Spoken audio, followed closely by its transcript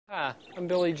I'm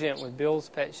Billy Gent with Bill's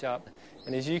Pet Shop,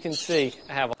 and as you can see,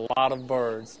 I have a lot of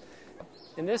birds.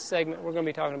 In this segment, we're going to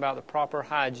be talking about the proper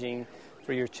hygiene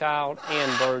for your child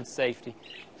and bird safety.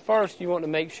 First, you want to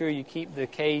make sure you keep the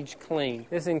cage clean.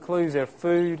 This includes their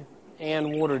food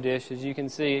and water dish. As you can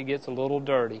see, it gets a little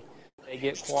dirty. They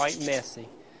get quite messy.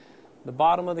 The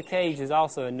bottom of the cage is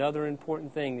also another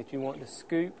important thing that you want to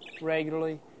scoop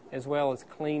regularly, as well as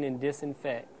clean and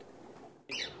disinfect.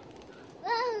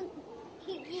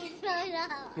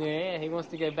 Yeah, he wants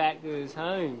to go back to his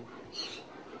home.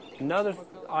 Another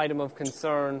item of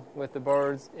concern with the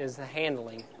birds is the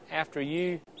handling. After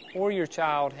you or your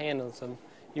child handles them,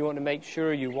 you want to make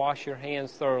sure you wash your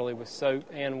hands thoroughly with soap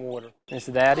and water. It's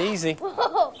that easy.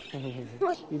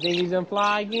 You think he's going to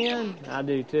fly again? I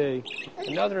do too.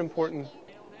 Another important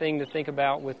thing to think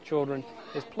about with children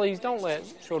is please don't let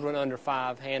children under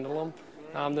 5 handle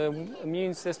them. The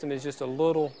immune system is just a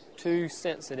little too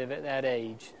sensitive at that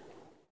age.